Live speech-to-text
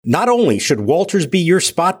Not only should Walters be your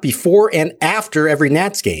spot before and after every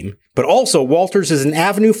Nats game, but also Walters is an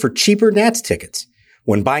avenue for cheaper Nats tickets.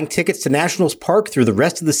 When buying tickets to Nationals Park through the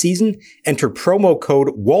rest of the season, enter promo code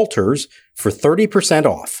WALTERS for 30%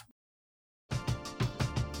 off.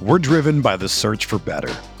 We're driven by the search for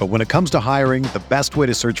better. But when it comes to hiring, the best way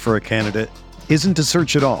to search for a candidate isn't to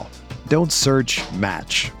search at all. Don't search,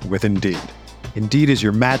 match with Indeed. Indeed is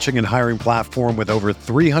your matching and hiring platform with over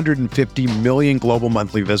 350 million global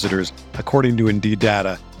monthly visitors, according to Indeed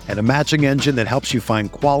data, and a matching engine that helps you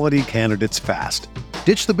find quality candidates fast.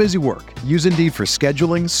 Ditch the busy work. Use Indeed for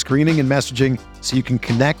scheduling, screening, and messaging so you can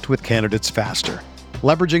connect with candidates faster.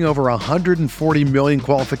 Leveraging over 140 million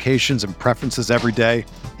qualifications and preferences every day,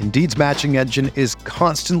 Indeed's matching engine is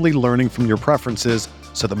constantly learning from your preferences,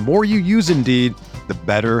 so the more you use Indeed, the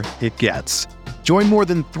better it gets. Join more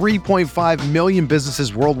than 3.5 million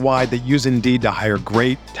businesses worldwide that use Indeed to hire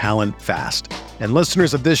great talent fast. And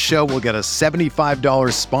listeners of this show will get a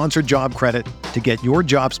 $75 sponsored job credit to get your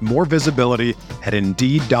jobs more visibility at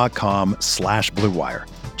Indeed.com/Blue Wire.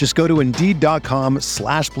 Just go to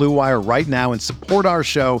Indeed.com/Blue Wire right now and support our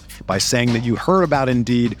show by saying that you heard about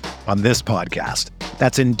Indeed on this podcast.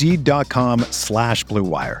 That's Indeed.com/Blue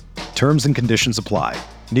Wire. Terms and conditions apply.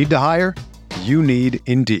 Need to hire? You need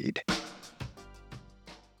Indeed.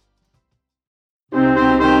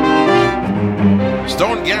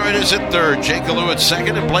 Stone Garrett is at third, Jake Alou at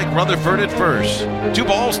second, and Blake Rutherford at first. 2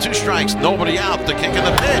 balls, 2 strikes, nobody out. The kick of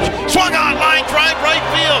the pitch. Swung on, line drive, right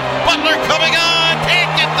field. Butler coming on, can't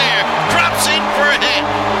get there. Drops in for a hit.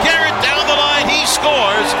 Garrett down the line, he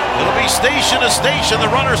scores. It'll be station to station. The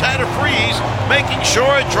runners had to freeze, making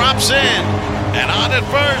sure it drops in. And on at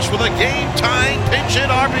first with a game-tying pinch hit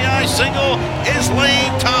RBI single is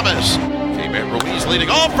Lane Thomas. Ruiz leading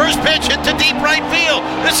off. First pitch hit to deep right field.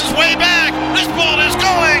 This is way back. This ball is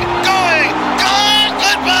going.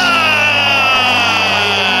 Goodbye!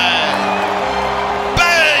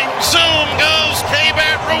 Bang! Zoom goes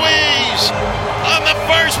Keibert Ruiz on the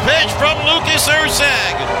first pitch from Lucas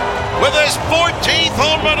Erceg with his 14th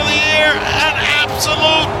home run of the year. An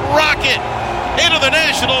absolute rocket into the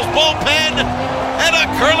Nationals bullpen, and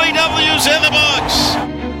a Curly W's in the books.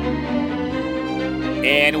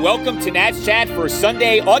 And welcome to Nats Chat for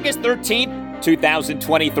Sunday, August 13th,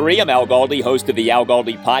 2023. I'm Al Galdi, host of the Al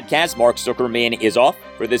Galdi podcast. Mark Zuckerman is off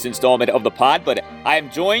for this installment of the pod, but I am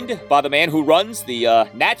joined by the man who runs the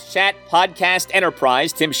Nats Chat podcast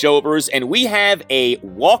enterprise, Tim Shovers, and we have a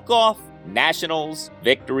walk-off Nationals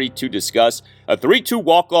victory to discuss. A 3-2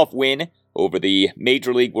 walk-off win over the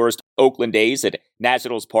Major League worst Oakland A's at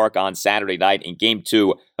Nationals Park on Saturday night in Game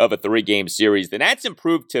 2 of a 3-game series. The Nats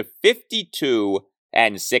improved to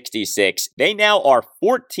 52-66. They now are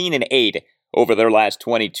 14-8 over their last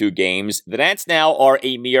 22 games. The Nats now are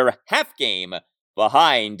a mere half game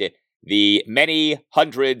behind the many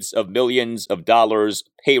hundreds of millions of dollars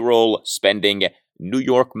payroll spending New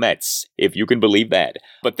York Mets, if you can believe that.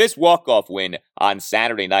 But this walk-off win on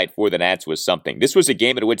Saturday night for the Nats was something. This was a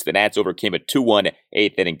game in which the Nats overcame a 2-1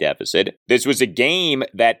 eighth-inning deficit. This was a game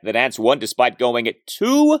that the Nats won despite going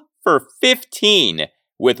 2 for 15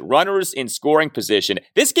 with runners in scoring position.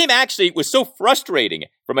 This game actually was so frustrating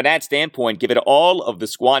from a Nats standpoint, given all of the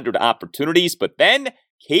squandered opportunities. But then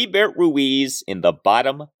Keibert Ruiz in the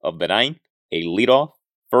bottom of the ninth, a leadoff,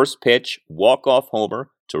 first pitch, walk-off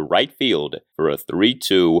homer to right field for a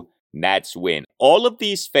 3-2 Nats win. All of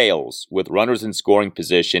these fails with runners in scoring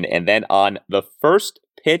position, and then on the first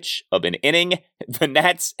pitch of an inning, the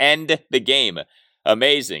Nats end the game.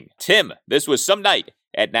 Amazing. Tim, this was some night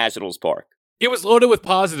at Nationals Park. It was loaded with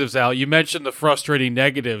positives, Al. You mentioned the frustrating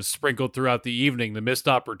negatives sprinkled throughout the evening, the missed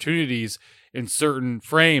opportunities in certain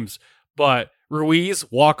frames. But Ruiz,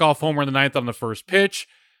 walk-off homer in the ninth on the first pitch.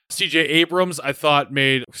 C.J. Abrams, I thought,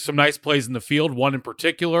 made some nice plays in the field, one in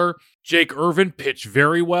particular. Jake Irvin pitched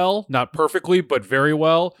very well, not perfectly, but very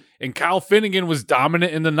well. And Kyle Finnegan was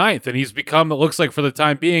dominant in the ninth, and he's become, it looks like for the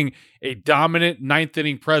time being, a dominant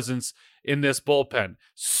ninth-inning presence in this bullpen.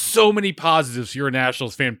 So many positives. You're a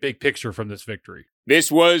Nationals fan, big picture from this victory.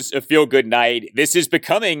 This was a feel-good night. This is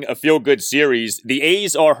becoming a feel-good series. The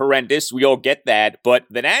A's are horrendous. We all get that. But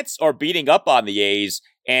the Nats are beating up on the A's.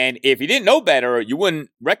 And if you didn't know better, you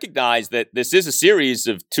wouldn't recognize that this is a series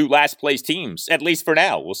of 2 last-place teams, at least for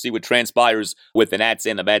now. We'll see what transpires with the Nats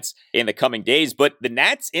and the Mets in the coming days. But the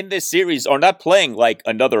Nats in this series are not playing like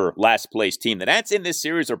another last-place team. The Nats in this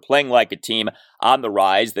series are playing like a team on the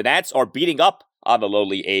rise. The Nats are beating up on the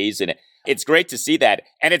lowly A's, and it's great to see that.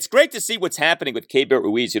 And it's great to see what's happening with Keibert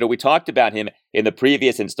Ruiz. You know, we talked about him in the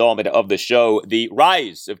previous installment of the show, the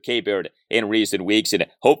rise of Keibert in recent weeks, and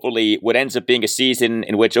hopefully what ends up being a season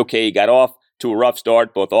in which, okay, he got off to a rough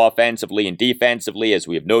start, both offensively and defensively, as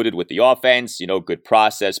we have noted with the offense, good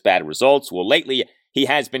process, bad results. Well, lately, he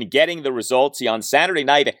has been getting the results. He, on Saturday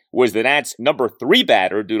night, was the Nats' number 3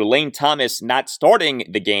 batter due to Lane Thomas not starting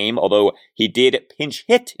the game, although he did pinch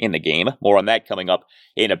hit in the game. More on that coming up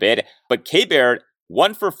in a bit. But K-Bear,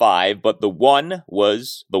 1 for 5, but the one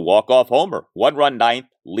was the walk-off homer. 1-run ninth,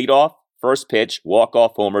 leadoff, first pitch,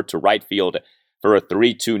 walk-off homer to right field for a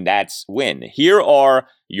 3-2 Nats win. Here are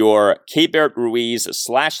your K-Bear Ruiz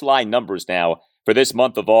slash-line numbers now for this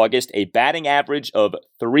month of August. A batting average of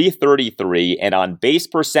 .333, an on-base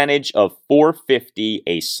percentage of .450,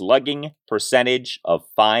 a slugging percentage of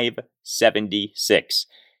 .576.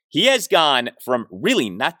 He has gone from really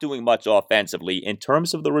not doing much offensively in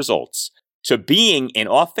terms of the results to being an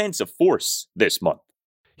offensive force this month.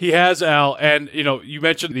 He has, Al, and you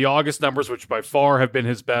mentioned the August numbers, which by far have been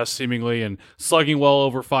his best, seemingly, and slugging well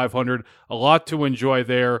over 500. A lot to enjoy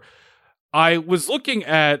there. I was looking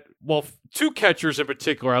at, 2 catchers in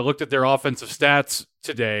particular. I looked at their offensive stats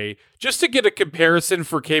today just to get a comparison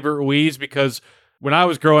for K-Bear Ruiz, because when I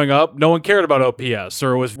was growing up, no one cared about OPS,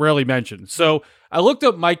 or it was rarely mentioned. So I looked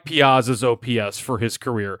up Mike Piazza's OPS for his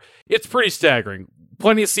career. It's pretty staggering.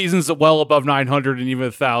 Plenty of seasons well above 900 and even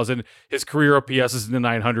 1,000. His career OPS is in the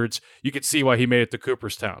 900s. You can see why he made it to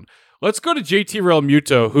Cooperstown. Let's go to JT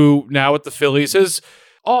Realmuto, who now at the Phillies is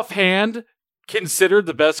offhand considered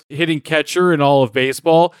the best hitting catcher in all of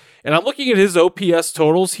baseball. And I'm looking at his OPS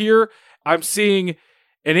totals here. I'm seeing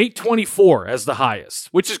an 824 as the highest,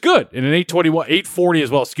 which is good, and an 840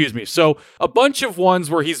 as well, So a bunch of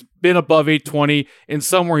ones where he's been above 820 and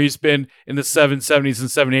some where he's been in the 770s and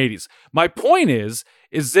 780s. My point is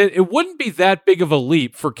that it wouldn't be that big of a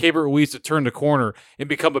leap for K-Bear Ruiz to turn the corner and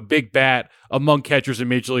become a big bat among catchers in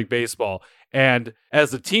Major League Baseball. And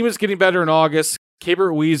as the team is getting better in August, K-Bear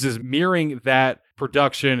Ruiz is mirroring that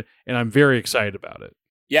production, and I'm very excited about it.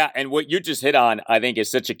 Yeah, and what you just hit on, I think, is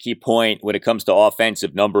such a key point when it comes to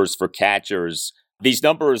offensive numbers for catchers. These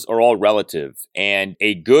numbers are all relative, and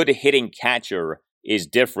a good hitting catcher is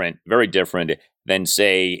different, very different, than,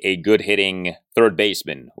 say, a good hitting third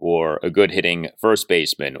baseman, or a good hitting first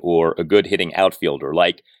baseman, or a good hitting outfielder.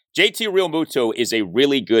 Like, JT Realmuto is a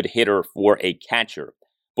really good hitter for a catcher.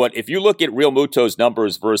 But if you look at Realmuto's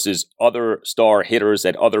numbers versus other star hitters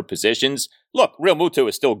at other positions, look, Realmuto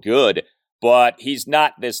is still good, but he's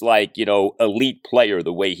not this elite player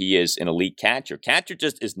the way he is an elite catcher. Catcher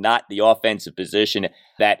just is not the offensive position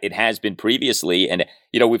that it has been previously. And,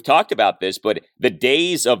 we've talked about this, but the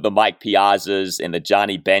days of the Mike Piazzas and the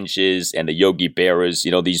Johnny Benches and the Yogi Berras,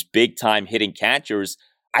 these big time hitting catchers,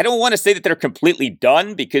 I don't want to say that they're completely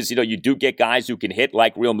done, because, you do get guys who can hit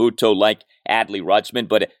like Realmuto, like Adley Rutschman,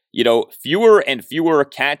 but, fewer and fewer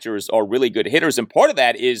catchers are really good hitters. And part of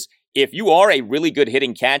that is, if you are a really good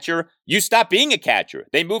hitting catcher, you stop being a catcher.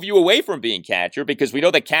 They move you away from being catcher, because we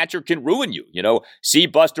know that catcher can ruin you. See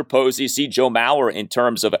Buster Posey, see Joe Mauer in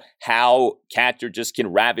terms of how catcher just can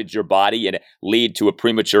ravage your body and lead to a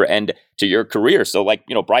premature end to your career. So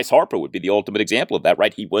Bryce Harper would be the ultimate example of that,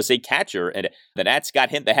 right? He was a catcher, and the Nats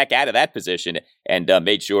got him the heck out of that position and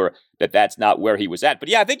made sure that that's not where he was at. But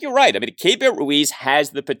yeah, I think you're right. I mean, K-Bear Ruiz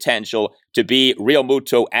has the potential to be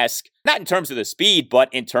Realmuto-esque, not in terms of the speed,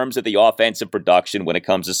 but in terms of the offensive production when it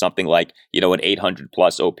comes to something like, an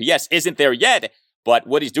 800-plus OPS. Isn't there yet, but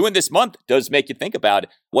what he's doing this month does make you think about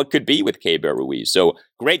what could be with K-Bear Ruiz. So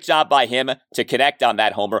great job by him to connect on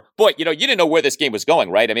that homer. Boy, you didn't know where this game was going,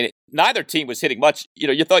 right? I mean, neither team was hitting much.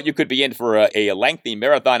 You thought you could be in for a lengthy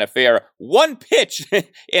marathon affair. One pitch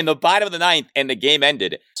in the bottom of the ninth, and the game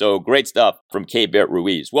ended. So great stuff from K-Bear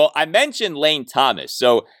Ruiz. Well, I mentioned Lane Thomas.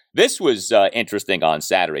 So this was interesting on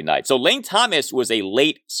Saturday night. So Lane Thomas was a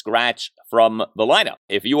late scratch from the lineup.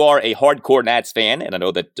 If you are a hardcore Nats fan, and I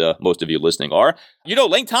know that most of you listening are,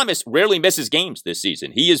 Lane Thomas rarely misses games this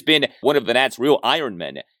season. He has been one of the Nats' real Iron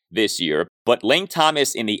Men this year. But Lane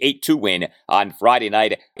Thomas in the 8-2 win on Friday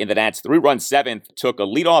night in the Nats' 3-run seventh took a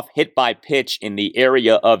leadoff hit by pitch in the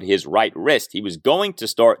area of his right wrist. He was going to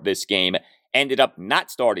start this game, ended up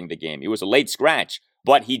not starting the game. He was a late scratch,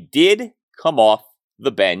 but he did come off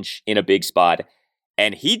the bench in a big spot,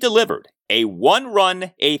 and he delivered a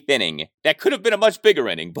 1-run 8th inning. That could have been a much bigger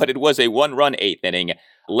inning, but it was a 1-run 8th inning.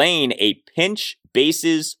 Lane, a pinch,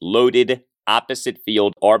 bases loaded, opposite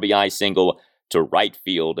field RBI single to right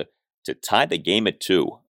field to tie the game at 2.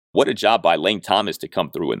 What a job by Lane Thomas to come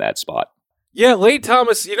through in that spot. Yeah, Lane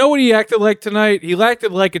Thomas, you know what he acted like tonight? He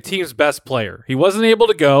acted like a team's best player. He wasn't able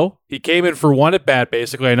to go. He came in for one at bat,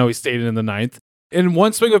 basically. I know he stayed in the ninth. In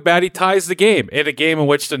one swing of bat, he ties the game, in a game in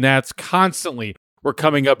which the Nats constantly were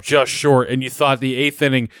coming up just short, and you thought the 8th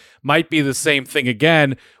inning might be the same thing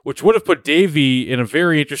again, which would have put Davey in a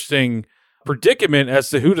very interesting predicament as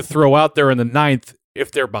to who to throw out there in the 9th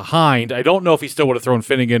if they're behind. I don't know if he still would have thrown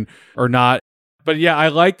Finnegan or not. But yeah, I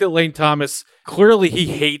like that Lane Thomas, clearly he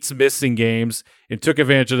hates missing games and took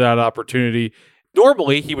advantage of that opportunity.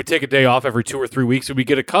 Normally, he would take a day off every 2 or 3 weeks, and we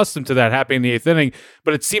get accustomed to that happening in the 8th inning.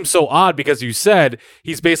 But it seems so odd because you said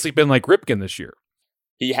he's basically been like Ripken this year.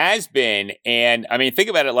 He has been, and I mean, think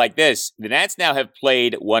about it like this. The Nats now have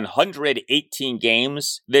played 118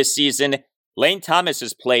 games this season. Lane Thomas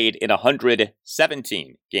has played in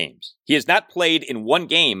 117 games. He has not played in one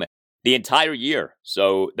game the entire year.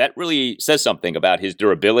 So that really says something about his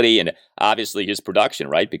durability and obviously his production,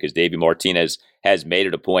 right? Because Davey Martinez has made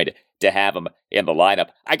it a point to have him in the lineup.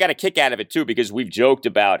 I got a kick out of it too, because we've joked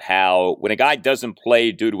about how when a guy doesn't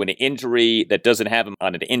play due to an injury that doesn't have him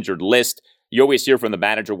on an injured list, you always hear from the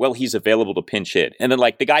manager, well, he's available to pinch hit. And then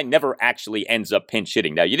the guy never actually ends up pinch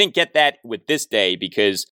hitting. Now, you didn't get that with this day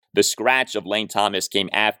because the scratch of Lane Thomas came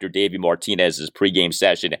after Davey Martinez's pregame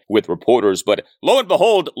session with reporters. But lo and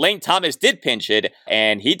behold, Lane Thomas did pinch hit,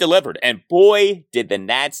 and he delivered. And boy, did the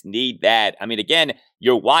Nats need that. I mean, again,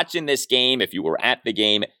 you're watching this game. If you were at the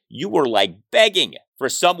game, you were begging for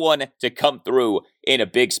someone to come through in a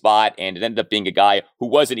big spot, and it ended up being a guy who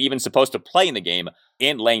wasn't even supposed to play in the game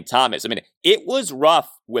in Lane Thomas. I mean, it was rough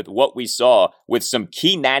with what we saw with some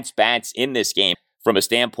key Nats bats in this game from a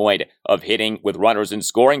standpoint of hitting with runners in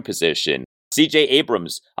scoring position. C.J.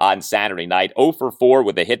 Abrams on Saturday night, 0 for 4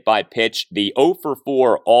 with a hit by pitch. The 0 for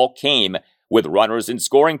 4 all came with runners in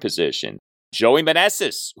scoring position. Joey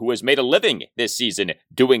Meneses, who has made a living this season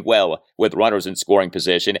doing well with runners in scoring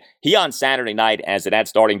position, he on Saturday night as an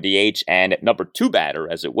starting DH and number 2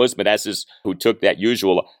 batter, as it was Meneses who took that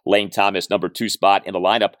usual Lane Thomas number 2 spot in the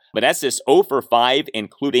lineup. Meneses 0 for 5,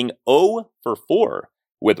 including 0 for 4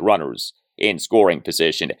 with runners in scoring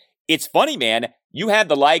position. It's funny, man. You had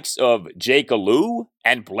the likes of Jake Alou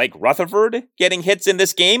and Blake Rutherford getting hits in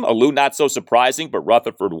this game. Alou not so surprising, but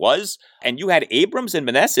Rutherford was. And you had Abrams and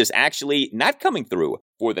Meneses actually not coming through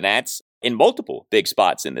for the Nats in multiple big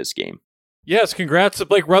spots in this game. Yes, congrats to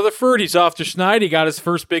Blake Rutherford. He's off to Schneid. He got his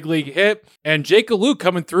first big league hit. And Jake Alou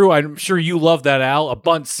coming through. I'm sure you love that, Al. A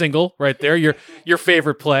bunt single right there. Your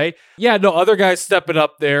favorite play. Yeah, no, other guys stepping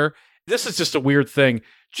up there. This is just a weird thing.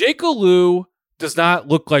 Jake Alou does not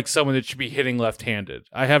look like someone that should be hitting left-handed.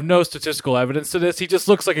 I have no statistical evidence to this. He just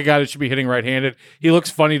looks like a guy that should be hitting right-handed. He looks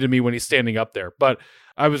funny to me when he's standing up there. But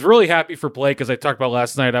I was really happy for Blake, as I talked about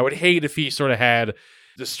last night. I would hate if he sort of had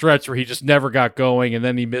the stretch where he just never got going and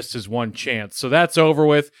then he missed his one chance. So that's over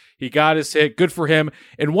with. He got his hit. Good for him.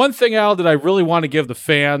 And one thing, Al, that I really want to give the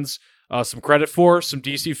fans some credit for, some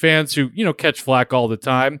DC fans who, catch flack all the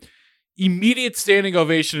time, immediate standing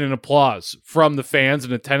ovation and applause from the fans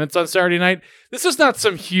in attendance on Saturday night. This is not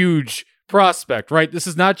some huge prospect, right? This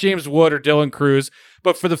is not James Wood or Dylan Cruz,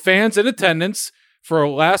 but for the fans in attendance for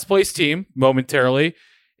a last place team momentarily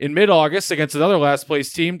in mid-August against another last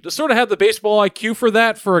place team to sort of have the baseball IQ for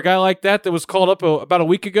that, for a guy like that was called up about a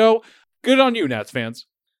week ago. Good on you, Nats fans.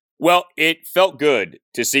 Well, it felt good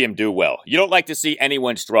to see him do well. You don't like to see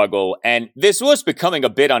anyone struggle, and this was becoming a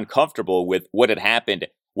bit uncomfortable with what had happened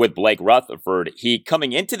with Blake Rutherford. He,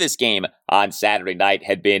 coming into this game on Saturday night,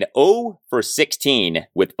 had been 0 for 16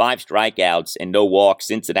 with 5 strikeouts and no walks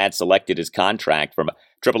since it had selected his contract from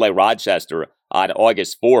AAA Rochester on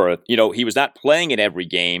August 4th. He was not playing in every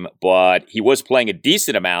game, but he was playing a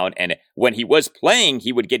decent amount. And when he was playing,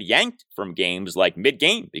 he would get yanked from games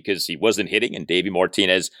mid-game because he wasn't hitting and Davey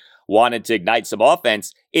Martinez wanted to ignite some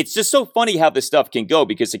offense. It's just so funny how this stuff can go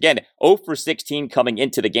because, again, 0 for 16 coming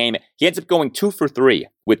into the game. He ends up going 2 for 3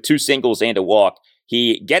 with 2 singles and a walk.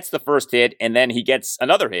 He gets the first hit, and then he gets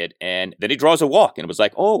another hit, and then he draws a walk. And it was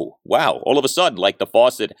like, oh, wow. All of a sudden, the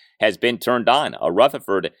faucet has been turned on. A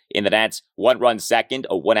Rutherford in the Nats 1-run second,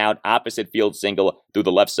 a 1-out opposite field single through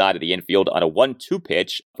the left side of the infield on a 1-2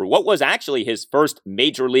 pitch for what was actually his first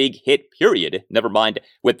major league hit period, never mind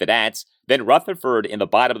with the Nats. Then Rutherford in the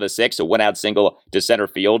bottom of the 6th, a 1-out single to center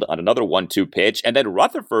field on another 1-2 pitch. And then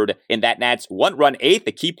Rutherford in that Nats 1-run 8th,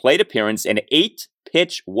 a key plate appearance, an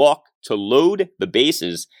 8-pitch walk to load the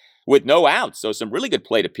bases with no outs. So some really good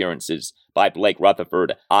plate appearances by Blake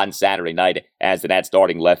Rutherford on Saturday night as the Nats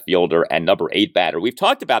starting left fielder and number 8 batter. We've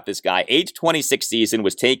talked about this guy. Age 26 season,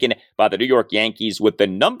 was taken by the New York Yankees with the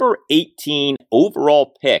number 18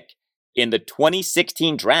 overall pick in the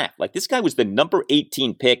 2016 draft. This guy was the number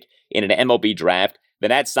 18 pick in an MLB draft. The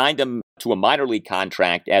Nats signed him to a minor league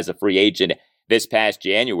contract as a free agent this past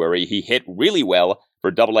January. He hit really well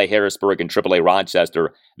for AA Harrisburg and AAA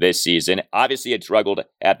Rochester this season. Obviously, had struggled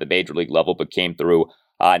at the major league level, but came through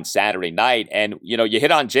on Saturday night. And, you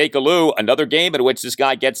hit on Jake Alou, another game in which this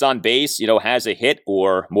guy gets on base, has a hit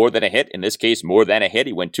or more than a hit. In this case, more than a hit.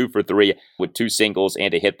 He went 2 for 3 with 2 singles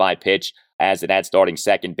and a hit by pitch as an starting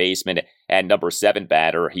second baseman and number 7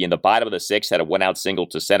 batter. He, in the bottom of the 6th, had a 1-out single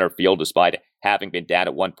to center field despite having been down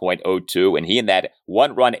at 1.02. And he, in that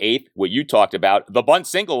 1-run 8th, what you talked about, the bunt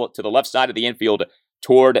single to the left side of the infield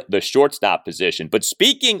toward the shortstop position. But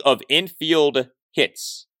speaking of infield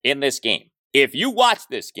hits in this game, if you watched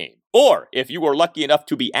this game, or if you were lucky enough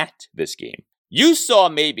to be at this game, you saw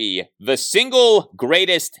maybe the single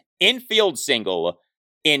greatest infield single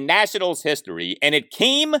in Nationals history, and it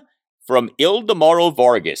came from Ildemaro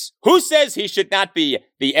Vargas. Who says he should not be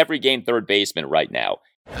the every game third baseman right now?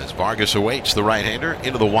 As Vargas awaits the right-hander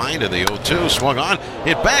into the wind of the 0-2, swung on,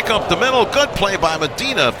 hit back up the middle, good play by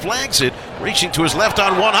Medina, flags it, reaching to his left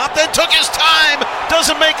on one hop, then took his time,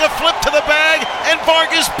 doesn't make a flip to the bag, and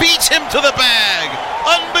Vargas beats him to the bag.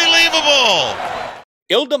 Unbelievable!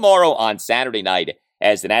 Ildemaro on Saturday night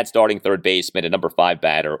as the Nats starting third baseman and number 5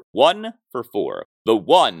 batter, 1 for 4. The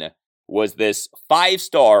 1 was this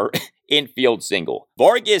 5-star infield single.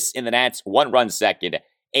 Vargas in the Nats 1-run second,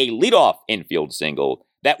 a leadoff infield single.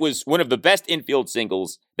 That was one of the best infield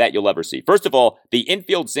singles that you'll ever see. First of all, the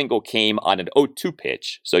infield single came on an 0-2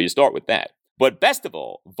 pitch, so you start with that. But best of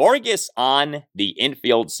all, Vargas on the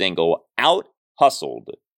infield single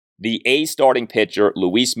out-hustled the A starting pitcher,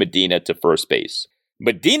 Luis Medina, to first base.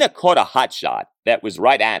 Medina caught a hot shot that was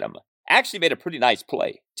right at him. Actually made a pretty nice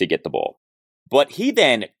play to get the ball. But he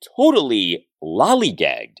then totally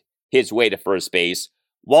lollygagged his way to first base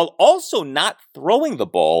while also not throwing the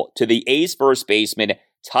ball to the A's first baseman,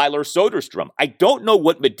 Tyler Soderstrom. I don't know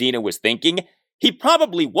what Medina was thinking. He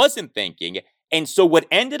probably wasn't thinking. And so what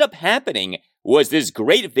ended up happening was this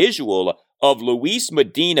great visual of Luis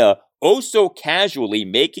Medina so casually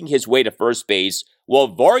making his way to first base while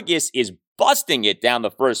Vargas is busting it down the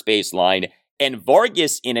first base line. And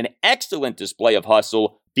Vargas, in an excellent display of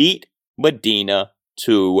hustle, beat Medina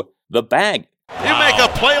to the bag. You make a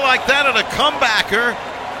play like that at a comebacker,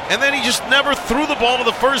 and then he just never threw the ball to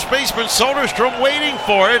the first baseman, Soderstrom, waiting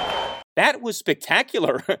for it. That was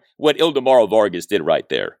spectacular, what Ildemaro Vargas did right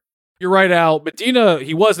there. You're right, Al. Medina,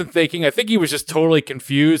 he wasn't thinking. I think he was just totally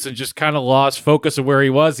confused and just kind of lost focus of where he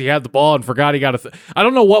was. He had the ball and forgot he got I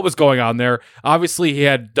don't know what was going on there. Obviously, he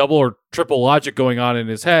had double or triple logic going on in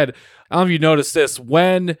his head. I don't know if you noticed this.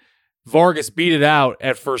 When Vargas beat it out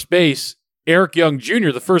at first base, Eric Young Jr.,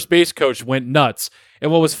 the first base coach, went nuts.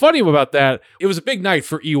 And what was funny about that, it was a big night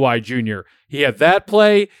for EY Jr. He had that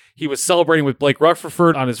play. He was celebrating with Blake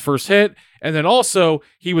Rutherford on his first hit. And then also,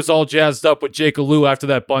 he was all jazzed up with Jake Alou after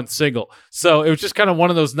that bunt single. So it was just kind of one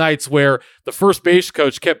of those nights where the first base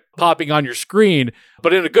coach kept popping on your screen,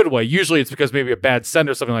 but in a good way. Usually it's because maybe a bad send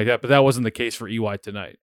or something like that, but that wasn't the case for EY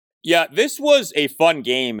tonight. Yeah, this was a fun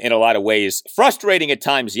game in a lot of ways. Frustrating at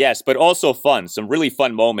times, yes, but also fun. Some really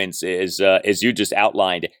fun moments as you just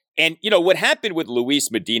outlined. And, what happened with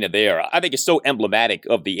Luis Medina there, I think is so emblematic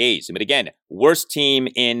of the A's. I mean, again, worst team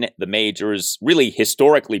in the majors, really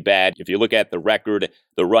historically bad if you look at the record,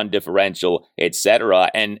 the run differential,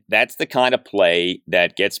 etc. And that's the kind of play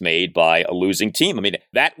that gets made by a losing team. I mean,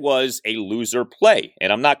 that was a loser play.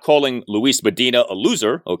 And I'm not calling Luis Medina a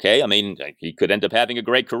loser, okay? I mean, he could end up having a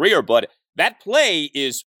great career, but that play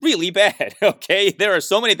is really bad, okay? There are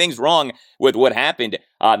so many things wrong with what happened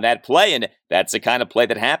on that play, and that's the kind of play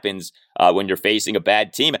that happens when you're facing a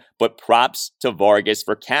bad team. But props to Vargas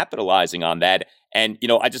for capitalizing on that. And,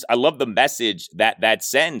 I love the message that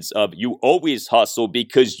sends of you always hustle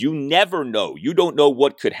because you never know. You don't know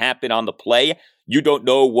what could happen on the play. You don't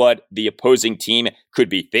know what the opposing team could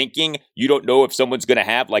be thinking. You don't know if someone's going to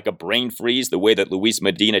have like a brain freeze the way that Luis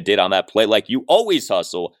Medina did on that play. Like you always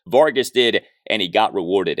hustle. Vargas did, and he got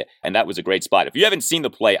rewarded. And that was a great spot. If you haven't seen the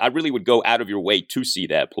play, I really would go out of your way to see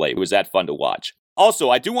that play. It was that fun to watch. Also,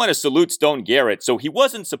 I do want to salute Stone Garrett. So he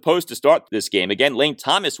wasn't supposed to start this game. Again, Lane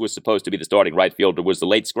Thomas was supposed to be the starting right fielder, was the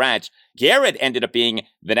late scratch. Garrett ended up being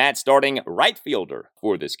the Nats starting right fielder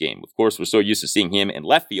for this game. Of course, we're so used to seeing him in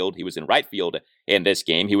left field. He was in right field in this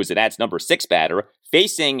game. He was the Nats number 6 batter,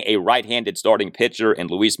 facing a right-handed starting pitcher in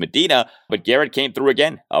Luis Medina. But Garrett came through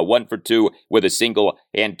again, 1 for 2 with a single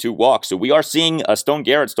and 2 walks. So we are seeing Stone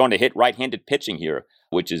Garrett starting to hit right-handed pitching here,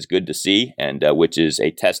 which is good to see and which is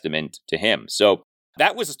a testament to him. So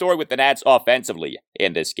that was the story with the Nats offensively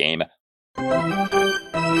in this game.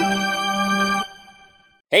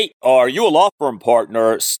 Hey, are you a law firm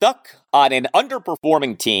partner stuck on an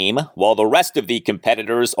underperforming team while the rest of the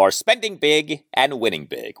competitors are spending big and winning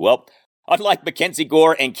big? Well, Unlike Mackenzie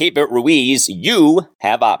Gore and Keeper Ruiz, you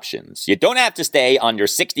have options. You don't have to stay on your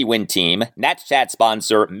 60-win team. Nats Chat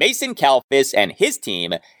sponsor Mason Kalfis and his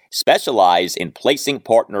team specialize in placing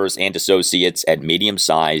partners and associates at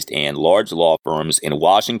medium-sized and large law firms in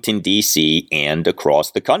Washington, D.C. and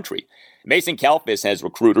across the country. Mason Kalfis has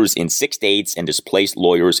recruiters in 6 states and has placed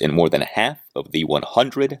lawyers in more than half of the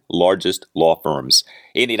 100 largest law firms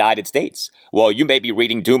in the United States. While you may be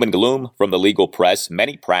reading doom and gloom from the legal press,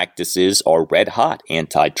 many practices are red hot.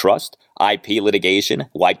 Antitrust, IP litigation,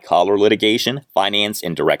 white-collar litigation, finance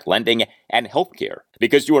and direct lending, and healthcare.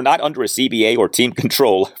 Because you are not under a CBA or team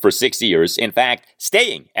control for 6 years. In fact,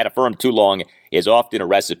 staying at a firm too long is often a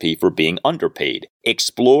recipe for being underpaid.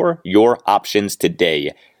 Explore your options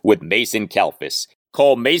today with Mason Kalfis.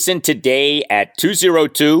 Call Mason today at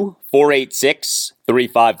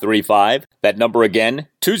 202-486-3535. That number again,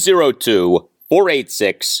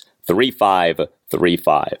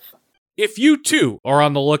 202-486-3535. If you too are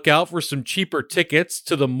on the lookout for some cheaper tickets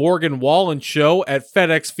to the Morgan Wallen Show at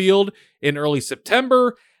FedEx Field in early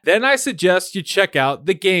September, then I suggest you check out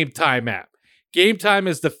the Game Time app. Game Time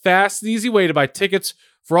is the fast and easy way to buy tickets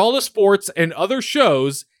for all the sports and other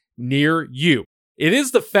shows near you. It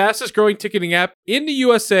is the fastest growing ticketing app in the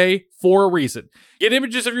USA for a reason. Get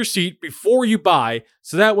images of your seat before you buy,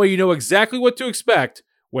 so that way you know exactly what to expect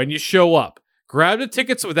when you show up. Grab the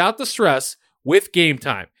tickets without the stress with Game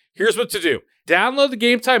Time. Here's what to do. Download the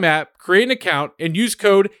Game Time app, create an account, and use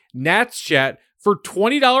code NATSCHAT for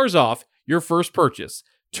 $20 off your first purchase.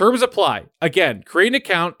 Terms apply. Again, create an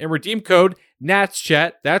account and redeem code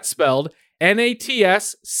NATSCHAT, that's spelled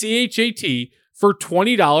NATSCHAT, for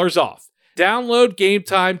 $20 off. Download Game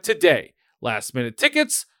Time today. Last minute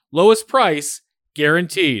tickets, lowest price,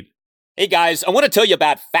 guaranteed. Hey guys, I want to tell you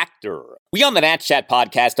about Factor. We on the Nats Chat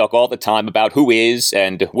podcast talk all the time about who is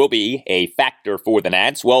and will be a factor for the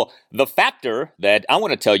Nats. Well, the factor that I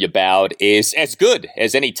want to tell you about is as good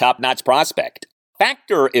as any top-notch prospect.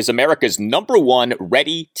 Factor is America's #1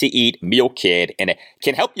 ready-to-eat meal kit, and it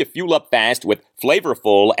can help you fuel up fast with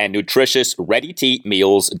flavorful and nutritious ready-to-eat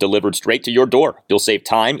meals delivered straight to your door. You'll save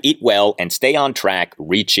time, eat well, and stay on track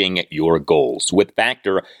reaching your goals. With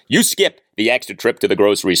Factor, you skip the extra trip to the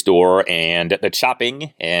grocery store and the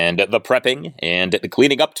chopping and the prepping and the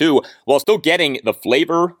cleaning up too, while still getting the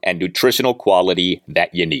flavor and nutritional quality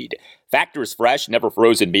that you need. Factor's fresh, never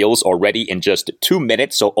frozen meals are ready in just 2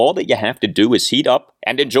 minutes, so all that you have to do is heat up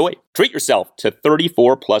and enjoy. Treat yourself to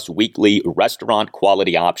 34-plus weekly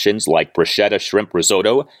restaurant-quality options like bruschetta shrimp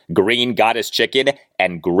risotto, green goddess chicken,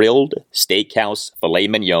 and grilled steakhouse filet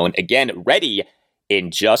mignon. Again, ready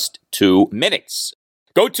in just 2 minutes.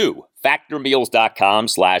 Go to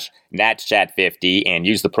factormeals.com/NatsChat50 and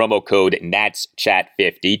use the promo code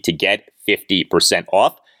NatsChat50 to get 50%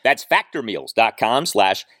 off. That's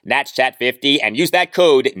factormeals.com/NatsChat50 and use that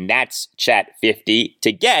code NatsChat50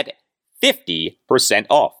 to get 50%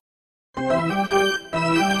 off.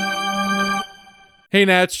 Hey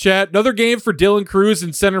Nats Chat, another game for Dylan Cruz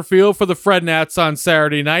in center field for the Fred Nats on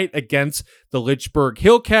Saturday night against the Lynchburg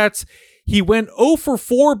Hillcats. He went 0 for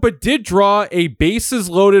 4 but did draw a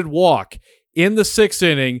bases-loaded walk in the 6th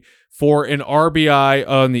inning for an RBI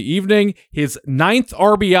on the evening, his 9th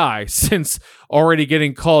RBI since already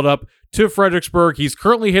getting called up to Fredericksburg. He's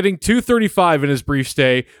currently hitting .235 in his brief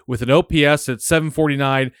stay with an OPS at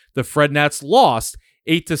 .749. The Fred Nats lost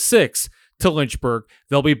 8-6 to Lynchburg.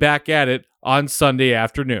 They'll be back at it on Sunday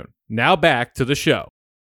afternoon. Now back to the show.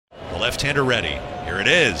 The left-hander ready. Here it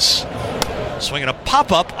is. Swinging a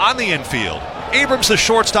pop-up on the infield. Abrams, the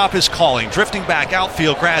shortstop, is calling. Drifting back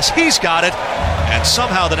outfield grass. He's got it. And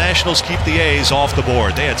somehow the Nationals keep the A's off the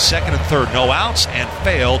board. They had second and third no outs and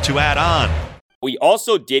failed to add on. We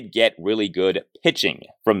also did get really good pitching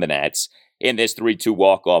from the Nats in this 3-2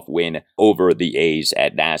 walk-off win over the A's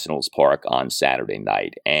at Nationals Park on Saturday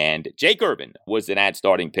night. And Jake Irvin was the Nats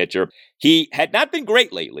starting pitcher. He had not been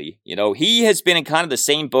great lately. You know, he has been in kind of the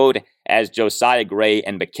same boat as Josiah Gray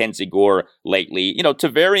and Mackenzie Gore lately, you know, to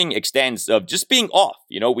varying extents of just being off.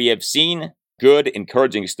 You know, we have seen good,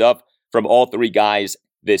 encouraging stuff from all three guys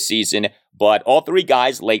this season, but all three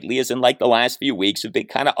guys lately, as in like the last few weeks, have been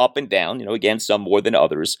kind of up and down, you know, again, some more than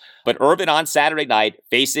others. But Irvin on Saturday night,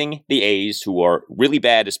 facing the A's, who are really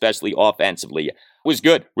bad, especially offensively, was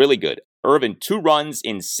good, really good. Irvin, 2 runs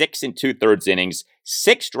in 6 2/3 innings,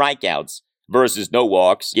 6 strikeouts versus no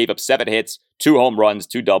walks, gave up 7 hits, 2 home runs,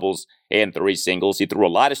 2 doubles, and 3 singles. He threw a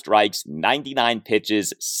lot of strikes, 99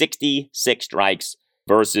 pitches, 66 strikes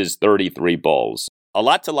versus 33 balls. A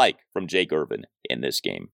lot to like from Jake Irvin in this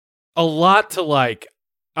game. A lot to like.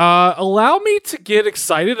 Allow me to get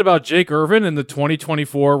excited about Jake Irvin in the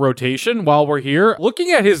 2024 rotation while we're here.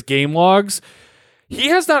 Looking at his game logs, he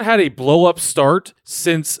has not had a blow-up start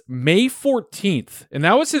since May 14th, and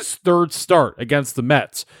that was his third start against the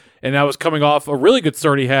Mets. And that was coming off a really good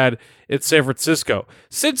start he had at San Francisco.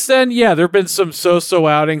 Since then, yeah, there have been some so-so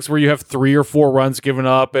outings where you have 3 or 4 runs given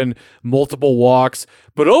up and multiple walks.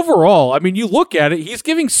 But overall, I mean, you look at it, he's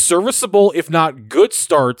giving serviceable, if not good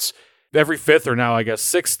starts every 5th or now, I guess,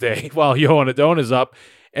 6th day while Yohan Adon is up.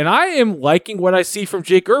 And I am liking what I see from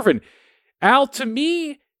Jake Irvin. Al, to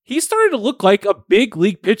me, he's starting to look like a big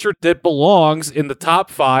league pitcher that belongs in the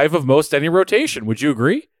top 5 of most any rotation. Would you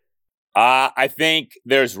agree? I think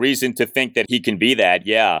there's reason to think that he can be that,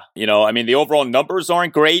 yeah. I mean, the overall numbers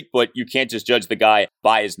aren't great, but you can't just judge the guy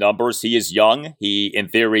by his numbers. He is young. He, in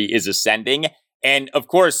theory, is ascending. And, of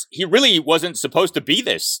course, he really wasn't supposed to be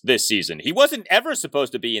this season. He wasn't ever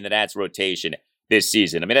supposed to be in the Nats rotation this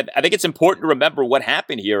season. I mean, I think it's important to remember what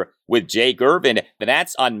happened here with Jake Irvin. The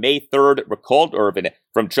Nats on May 3rd recalled Irvin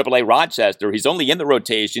from AAA Rochester. He's only in the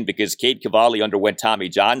rotation because Cade Cavalli underwent Tommy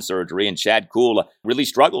John surgery and Chad Kuhl really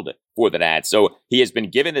struggled for the Nats. So he has been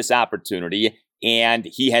given this opportunity and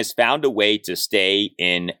he has found a way to stay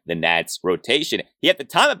in the Nats rotation. He, at the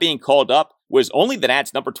time of being called up, was only the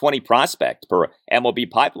Nats' number 20 prospect per MLB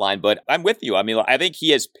Pipeline. But I'm with you. I mean, I think he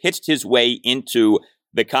has pitched his way into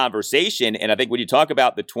the conversation. And I think when you talk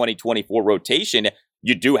about the 2024 rotation,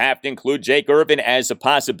 you do have to include Jake Irvin as a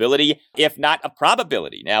possibility, if not a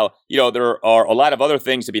probability. Now, there are a lot of other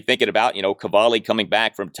things to be thinking about. Cavalli coming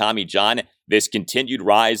back from Tommy John, this continued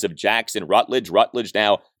rise of Jackson Rutledge. Rutledge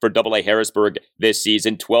now for AA Harrisburg this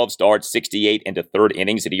season, 12 starts, 68 into third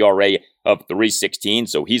innings, an ERA of 3.16.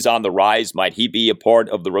 So he's on the rise. Might he be a part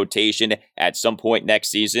of the rotation at some point next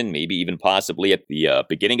season? Maybe even possibly at the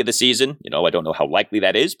beginning of the season. I don't know how likely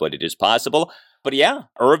that is, but it is possible. But yeah,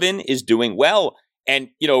 Irvin is doing well. And,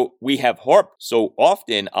 we have harped so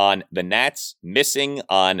often on the Nats missing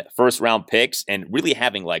on first-round picks and really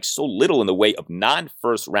having so little in the way of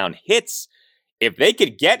non-first-round hits. If they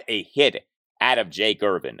could get a hit out of Jake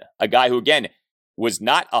Irvin, a guy who, again, was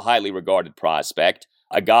not a highly regarded prospect,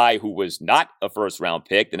 a guy who was not a first-round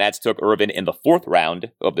pick. The Nats took Irvin in the 4th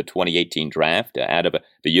round of the 2018 draft out of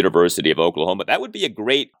the University of Oklahoma. That would be a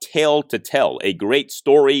great tale to tell, a great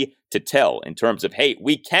story to tell in terms of, hey,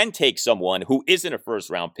 we can take someone who isn't a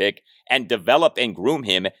first-round pick and develop and groom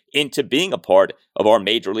him into being a part of our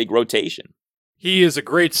major league rotation. He is a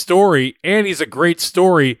great story, and he's a great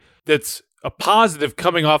story that's a positive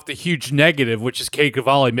coming off the huge negative, which is Cade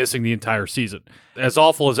Cavalli missing the entire season. As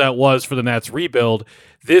awful as that was for the Nats rebuild,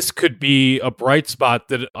 this could be a bright spot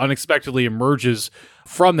that unexpectedly emerges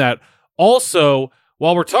from that. Also,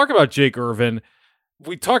 while we're talking about Jake Irvin,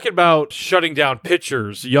 we're talking about shutting down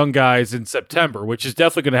pitchers, young guys in September, which is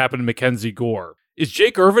definitely going to happen to Mackenzie Gore. Is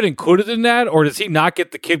Jake Irvin included in that, or does he not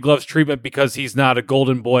get the kid gloves treatment because he's not a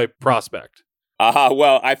golden boy prospect?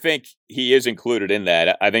 Well, I think he is included in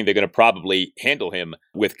that. I think they're going to probably handle him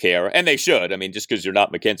with care, and they should. I mean, just because you're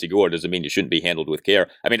not Mackenzie Gore doesn't mean you shouldn't be handled with care.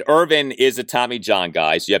 I mean, Irvin is a Tommy John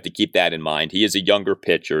guy, so you have to keep that in mind. He is a younger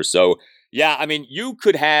pitcher. So, yeah, I mean, you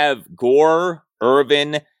could have Gore,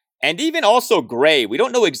 Irvin, and even also Gray. We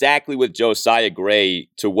don't know exactly with Josiah Gray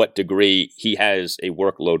to what degree he has a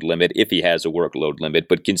workload limit, if he has a workload limit.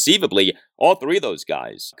 But conceivably, all 3 of those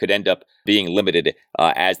guys could end up being limited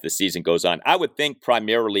as the season goes on. I would think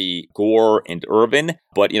primarily Gore and Irvin,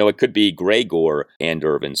 but, it could be Gray, Gore, and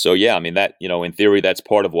Irvin. So, yeah, I mean, that, in theory, that's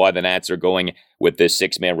part of why the Nats are going with this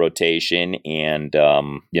 6-man rotation. And,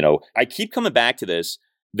 I keep coming back to this.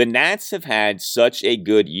 The Nats have had such a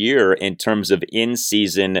good year in terms of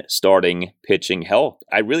in-season starting pitching health.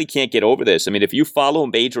 I really can't get over this. I mean, if you follow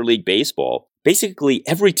Major League Baseball, basically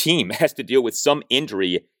every team has to deal with some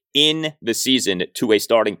injury in the season to a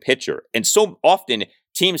starting pitcher. And so often,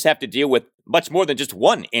 teams have to deal with much more than just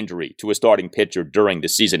one injury to a starting pitcher during the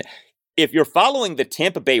season. If you're following the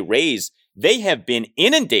Tampa Bay Rays, they have been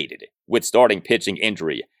inundated with starting pitching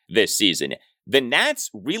injury this season. The Nats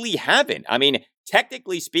really haven't. I mean,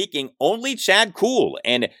 technically speaking, only Chad Kuhl.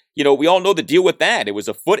 And, we all know the deal with that. It was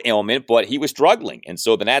a foot ailment, but he was struggling. And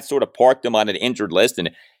so the Nats sort of parked him on an injured list,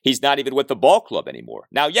 and he's not even with the ball club anymore.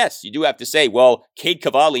 Now, yes, you do have to say, well, Cade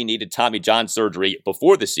Cavalli needed Tommy John surgery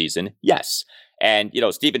before the season. Yes. And,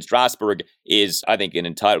 Steven Strasburg is, I think, an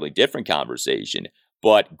entirely different conversation.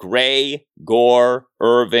 But Gray, Gore,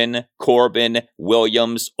 Irvin, Corbin,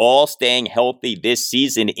 Williams, all staying healthy this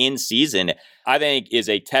season in season, I think is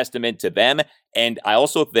a testament to them. And I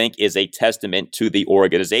also think is a testament to the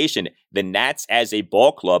organization. The Nats as a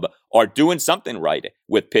ball club are doing something right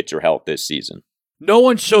with pitcher health this season. No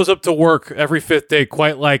one shows up to work every fifth day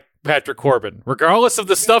quite like Patrick Corbin. Regardless of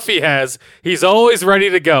the stuff he has, he's always ready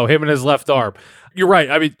to go, him and his left arm. You're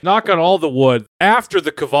right. I mean, knock on all the wood, after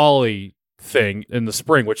the Cavalli thing in the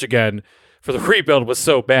spring, which again, for the rebuild was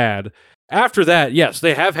so bad, after that, yes,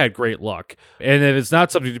 they have had great luck. And it is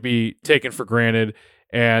not something to be taken for granted.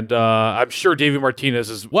 And I'm sure Davey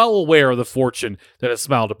Martinez is well aware of the fortune that has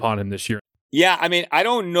smiled upon him this year. Yeah, I mean, I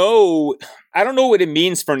don't know what it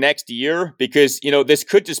means for next year because, this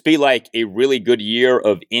could just be like a really good year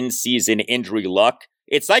of in-season injury luck.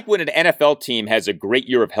 It's like when an NFL team has a great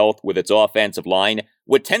year of health with its offensive line.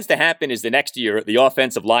 What tends to happen is the next year, the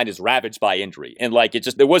offensive line is ravaged by injury. And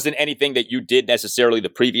there wasn't anything that you did necessarily the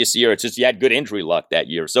previous year. It's just you had good injury luck that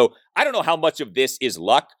year. So I don't know how much of this is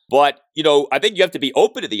luck, but, I think you have to be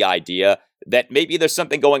open to the idea that maybe there's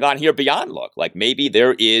something going on here beyond luck. Like maybe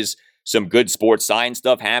there is some good sports science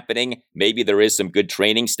stuff happening. Maybe there is some good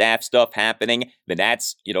training staff stuff happening. The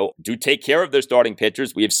Nats, do take care of their starting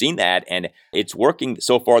pitchers. We have seen that, and it's working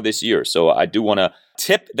so far this year. So I do want to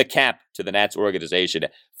tip the cap to the Nats organization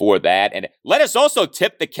for that. And let us also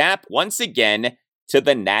tip the cap once again to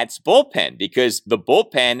the Nats bullpen, because the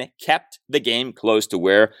bullpen kept the game close to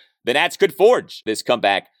where the Nats could forge this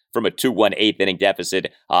comeback from a 2-1 eighth inning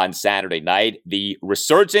deficit on Saturday night. The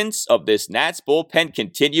resurgence of this Nats bullpen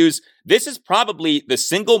continues. This is probably the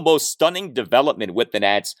single most stunning development with the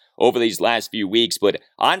Nats over these last few weeks. But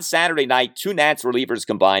on Saturday night, 2 Nats relievers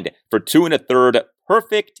combined for 2 1/3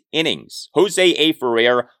 perfect innings. Jose A.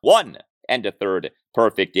 Ferrer, 1 1/3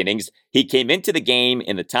 perfect innings. He came into the game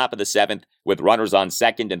in the top of the 7th with runners on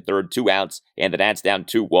second and third, 2 outs, and the Nats down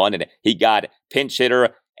 2-1. And he got pinch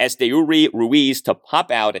hitter Esteuri Ruiz to pop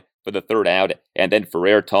out for the 3rd out, and then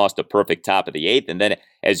Ferrer tossed a perfect top of the 8th. And then,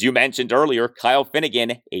 as you mentioned earlier, Kyle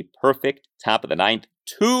Finnegan, a perfect top of the 9th,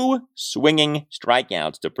 2 swinging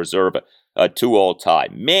strikeouts to preserve a 2-all tie.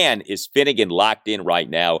 Man, is Finnegan locked in right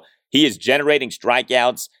now. He is generating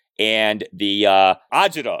strikeouts, and the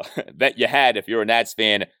agita that you had if you're a Nats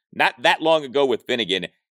fan not that long ago with Finnegan,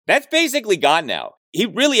 that's basically gone now. He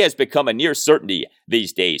really has become a near certainty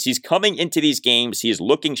these days. He's coming into these games. He is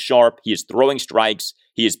looking sharp. He is throwing strikes.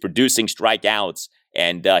 He is producing strikeouts.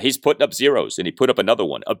 And he's putting up zeros. And he put up another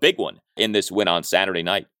one, a big one, in this win on Saturday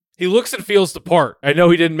night. He looks and feels the part. I know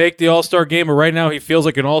he didn't make the All-Star game, but right now he feels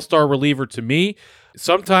like an All-Star reliever to me.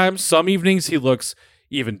 Sometimes, some evenings, he looks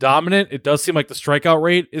even dominant. It does seem like the strikeout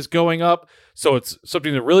rate is going up. So it's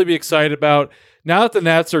something to really be excited about. Now that the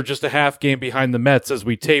Nats are just a half game behind the Mets as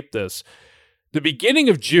we tape this, the beginning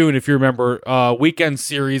of June, if you remember, weekend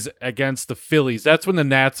series against the Phillies, that's when the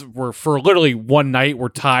Nats were, for literally one night, were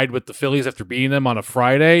tied with the Phillies after beating them on a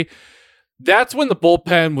Friday. That's when the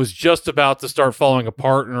bullpen was just about to start falling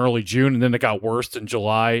apart in early June, and then it got worse in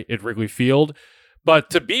July at Wrigley Field. But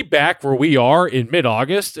to be back where we are in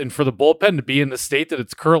mid-August and for the bullpen to be in the state that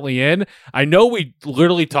it's currently in, I know we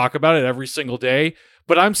literally talk about it every single day,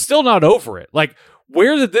 but I'm still not over it. Like,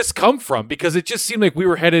 where did this come from? Because it just seemed like we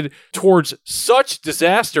were headed towards such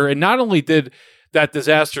disaster. And not only did that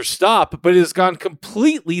disaster stop, but it has gone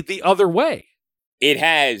completely the other way. It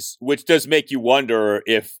has, which does make you wonder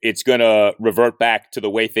if it's going to revert back to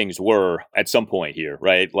the way things were at some point here,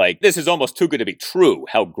 right? Like, this is almost too good to be true,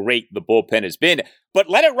 how great the bullpen has been. But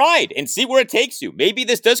let it ride and see where it takes you. Maybe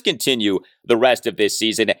this does continue the rest of this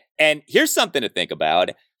season. And here's something to think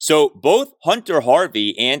about. So both Hunter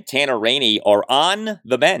Harvey and Tanner Rainey are on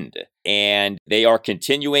the mend, and they are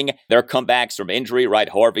continuing their comebacks from injury, right?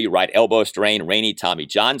 Harvey, right elbow strain, Rainey, Tommy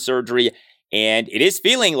John surgery. And it is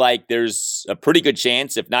feeling like there's a pretty good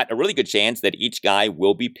chance, if not a really good chance, that each guy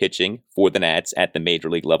will be pitching for the Nats at the major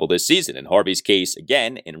league level this season. In Harvey's case,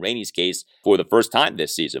 again, in Rainey's case, for the first time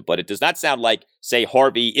this season. But it does not sound like, say,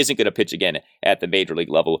 Harvey isn't going to pitch again at the major league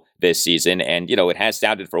level this season. And, it has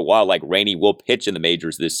sounded for a while like Rainey will pitch in the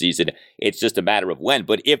majors this season. It's just a matter of when.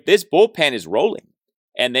 But if this bullpen is rolling,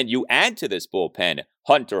 and then you add to this bullpen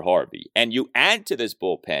Hunter Harvey, and you add to this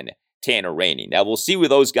bullpen Tanner Rainey. Now, we'll see where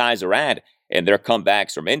those guys are at and their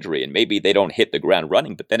comebacks from injury, and maybe they don't hit the ground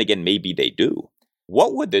running, but then again, maybe they do.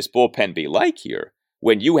 What would this bullpen be like here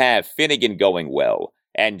when you have Finnegan going well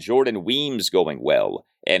and Jordan Weems going well?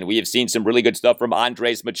 And we have seen some really good stuff from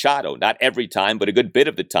Andres Machado, not every time, but a good bit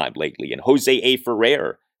of the time lately. And Jose A.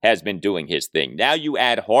 Ferrer has been doing his thing. Now you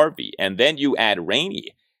add Harvey, and then you add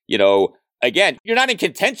Rainey. Again, you're not in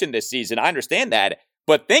contention this season, I understand that,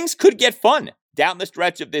 but things could get fun down the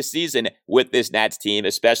stretch of this season with this Nats team,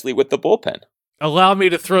 especially with the bullpen. Allow me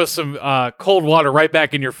to throw some cold water right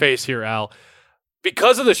back in your face here, Al.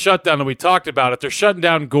 Because of the shutdown that we talked about, if they're shutting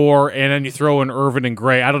down Gore and then you throw in Irvin and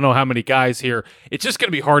Gray, I don't know how many guys here, it's just going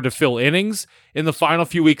to be hard to fill innings in the final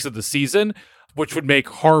few weeks of the season. which would make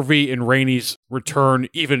Harvey and Rainey's return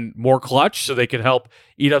even more clutch so they could help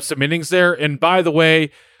eat up some innings there. And by the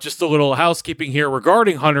way, just a little housekeeping here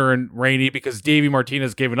regarding Hunter and Rainey, because Davey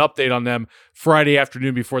Martinez gave an update on them Friday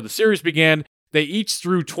afternoon before the series began. They each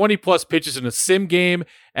threw 20-plus pitches in a sim game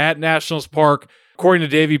at Nationals Park. According to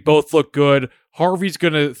Davey, both look good. Harvey's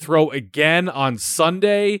going to throw again on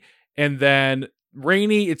Sunday, and then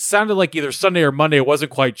Rainey, it sounded like either Sunday or Monday. I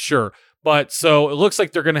wasn't quite sure. But so it looks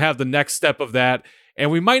like they're going to have the next step of that,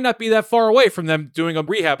 and we might not be that far away from them doing a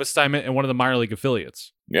rehab assignment in one of the minor league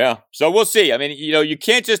affiliates. Yeah, so we'll see. I mean, you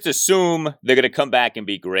can't just assume they're going to come back and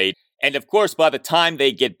be great. And of course, by the time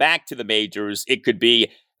they get back to the majors, it could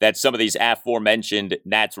be that some of these aforementioned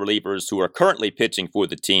Nats relievers who are currently pitching for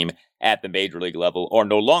the team at the major league level are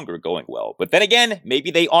no longer going well. But then again, maybe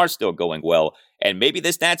they are still going well. And maybe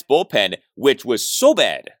this Nats bullpen, which was so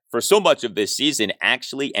bad for so much of this season,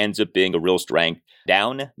 actually ends up being a real strength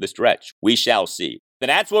down the stretch. We shall see. The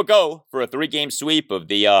Nats will go for a 3-game sweep of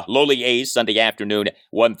the lowly A's Sunday afternoon,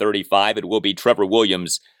 1:35. It will be Trevor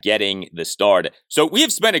Williams getting the start. So we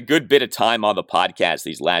have spent a good bit of time on the podcast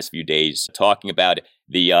these last few days talking about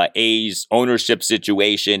the A's ownership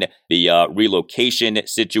situation, the relocation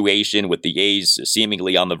situation with the A's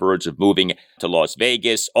seemingly on the verge of moving to Las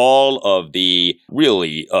Vegas, all of the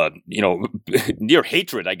really, near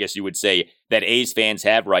hatred, I guess you would say, that A's fans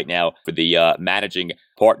have right now for the managing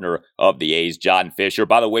partner of the A's, John Fisher.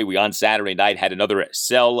 By the way, we on Saturday night had another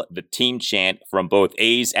sell the team chant from both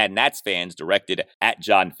A's and Nats fans directed at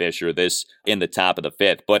John Fisher, this in the top of the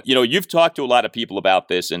fifth. But, you've talked to a lot of people about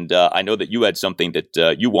this, and I know that you had something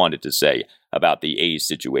that you wanted to say about the A's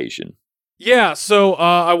situation. Yeah, so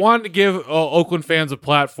I wanted to give Oakland fans a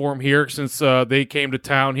platform here since they came to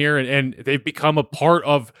town here, and they've become a part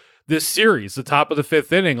of this series, the top of the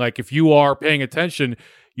fifth inning. Like, if you are paying attention,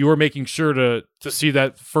 you are making sure to see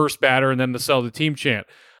that first batter and then to sell the team chant.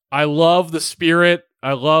 I love the spirit.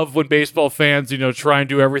 I love when baseball fans, try and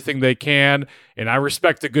do everything they can, and I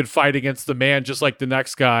respect a good fight against the man just like the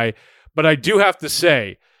next guy. But I do have to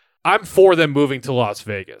say, I'm for them moving to Las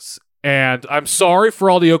Vegas. And I'm sorry for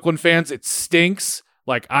all the Oakland fans. It stinks.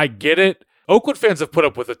 Like, I get it. Oakland fans have put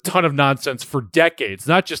up with a ton of nonsense for decades,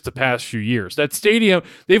 not just the past few years. That stadium,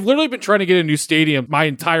 they've literally been trying to get a new stadium my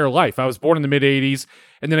entire life. I was born in the mid-'80s,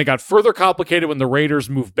 and then it got further complicated when the Raiders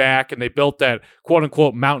moved back and they built that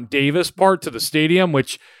quote-unquote Mount Davis part to the stadium,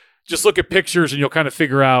 which just look at pictures and you'll kind of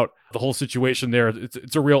figure out the whole situation there.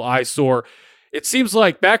 It's a real eyesore. It seems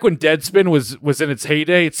like back when Deadspin was in its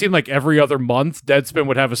heyday, it seemed like every other month Deadspin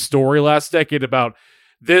would have a story last decade about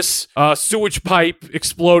this sewage pipe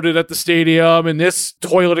exploded at the stadium and this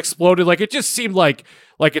toilet exploded. Like, it just seemed like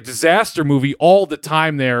a disaster movie all the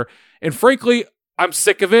time there. And frankly, I'm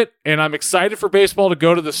sick of it, and I'm excited for baseball to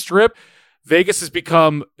go to the Strip. Vegas has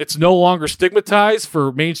become, it's no longer stigmatized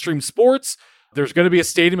for mainstream sports. There's going to be a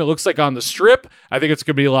stadium, it looks like, on the Strip. I think it's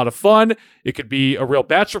going to be a lot of fun. It could be a real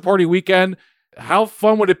bachelor party weekend. How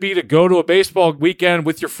fun would it be to go to a baseball weekend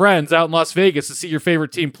with your friends out in Las Vegas to see your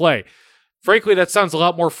favorite team play? Frankly, that sounds a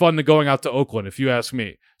lot more fun than going out to Oakland, if you ask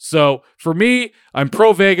me. So for me, I'm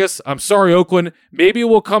pro Vegas. I'm sorry, Oakland. Maybe it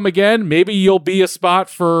will come again. Maybe you'll be a spot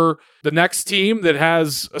for the next team that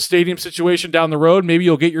has a stadium situation down the road. Maybe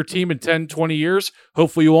you'll get your team in 10, 20 years.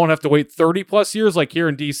 Hopefully you won't have to wait 30 plus years like here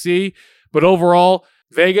in DC. But overall,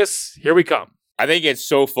 Vegas, here we come. I think it's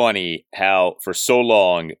so funny how for so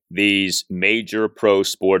long these major pro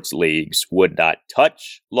sports leagues would not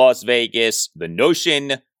touch Las Vegas. The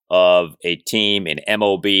notion of a team in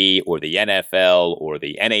MLB or the NFL or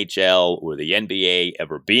the NHL or the NBA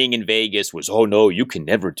ever being in Vegas was, oh no, you can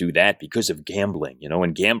never do that because of gambling,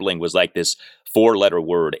 and gambling was like this 4-letter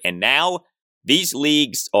word. And now these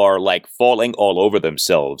leagues are like falling all over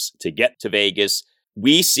themselves to get to Vegas.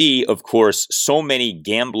 We see, of course, so many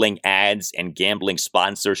gambling ads and gambling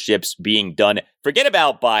sponsorships being done. Forget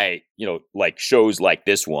about by, like shows like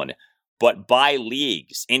this one, but by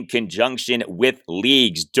leagues, in conjunction with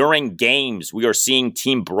leagues. During games, we are seeing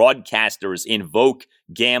team broadcasters invoke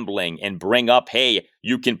gambling and bring up, hey,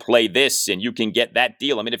 you can play this and you can get that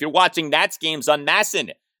deal. I mean, if you're watching Nats games on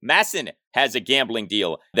Masson has a gambling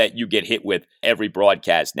deal that you get hit with every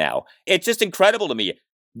broadcast now. It's just incredible to me.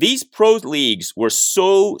 These pro leagues were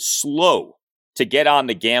so slow to get on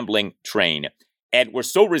the gambling train and were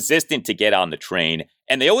so resistant to get on the train.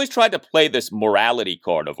 And they always tried to play this morality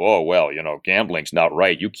card of, oh, well, gambling's not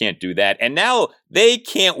right. You can't do that. And now they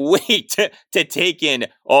can't wait to take in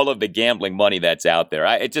all of the gambling money that's out there.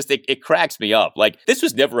 It cracks me up. Like, this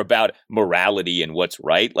was never about morality and what's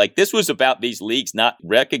right. Like, this was about these leagues not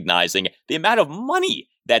recognizing the amount of money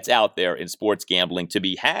that's out there in sports gambling to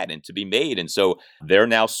be had and to be made. And so they're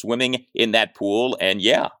now swimming in that pool. And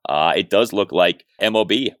it does look like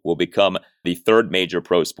MLB will become the third major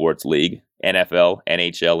pro sports league, NFL,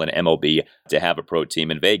 NHL, and MLB, to have a pro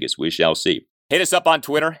team in Vegas. We shall see. Hit us up on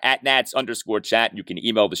Twitter at @Nats_chat. You can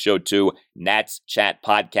email the show to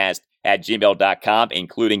natschatpodcast@gmail.com,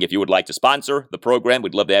 including if you would like to sponsor the program.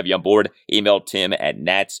 We'd love to have you on board. Email Tim at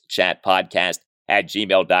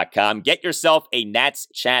natschatpodcast@gmail.com. Get yourself a Nats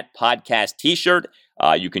Chat Podcast t-shirt.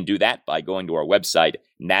 You can do that by going to our website,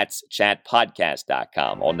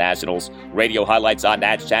 natschatpodcast.com. All Nationals radio highlights on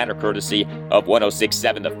Nats Chat are courtesy of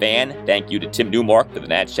 106.7 The Fan. Thank you to Tim Newmark for the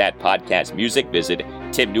Nats Chat Podcast music. Visit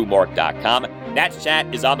timnewmark.com. Nats Chat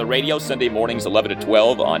is on the radio Sunday mornings 11 to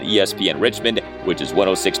 12 on ESPN Richmond, which is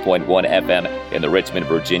 106.1 FM in the Richmond,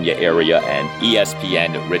 Virginia area, and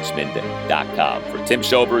ESPNRichmond.com. For Tim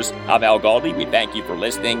Shovers, I'm Al Galdi. We thank you for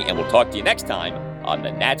listening, and we'll talk to you next time on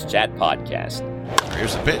the Nats Chat Podcast.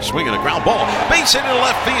 Here's the pitch, swinging a ground ball. Base hit into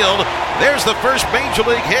left field. There's the first major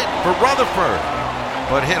league hit for Rutherford.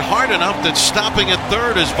 But hit hard enough that stopping at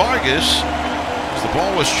third is Vargas, as the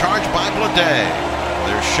ball was charged by Blade.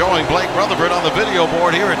 They're showing Blake Rutherford on the video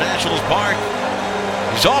board here at Nationals Park.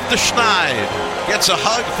 He's off the schneid. Gets a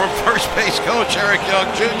hug from first base coach Eric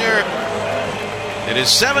Young Jr. In his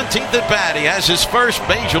 17th at bat, he has his first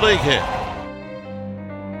major league hit.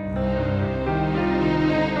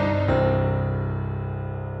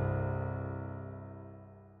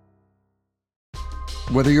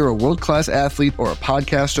 Whether you're a world-class athlete or a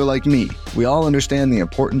podcaster like me, we all understand the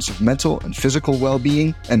importance of mental and physical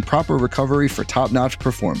well-being and proper recovery for top-notch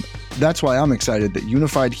performance. That's why I'm excited that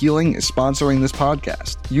Unified Healing is sponsoring this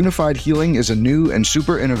podcast. Unified Healing is a new and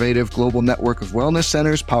super innovative global network of wellness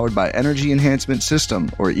centers powered by Energy Enhancement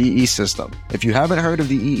System, or EE System. If you haven't heard of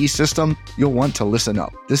the EE System, you'll want to listen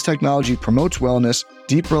up. This technology promotes wellness,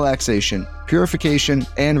 deep relaxation, purification,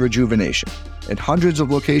 and rejuvenation. In hundreds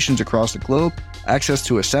of locations across the globe, access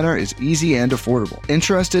to a center is easy and affordable.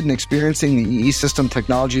 Interested in experiencing the EE System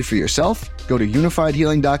technology for yourself? Go to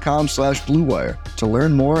unifiedhealing.com/bluewire to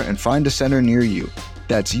learn more and find a center near you.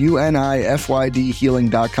 That's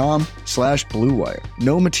unifydhealing.com/bluewire.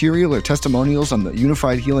 No material or testimonials on the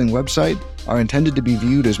Unified Healing website are intended to be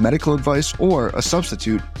viewed as medical advice or a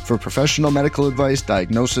substitute for professional medical advice,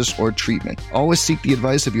 diagnosis, or treatment. Always seek the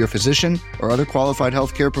advice of your physician or other qualified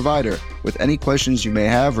healthcare provider with any questions you may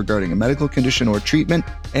have regarding a medical condition or treatment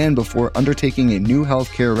and before undertaking a new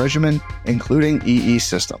healthcare regimen, including EE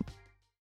System.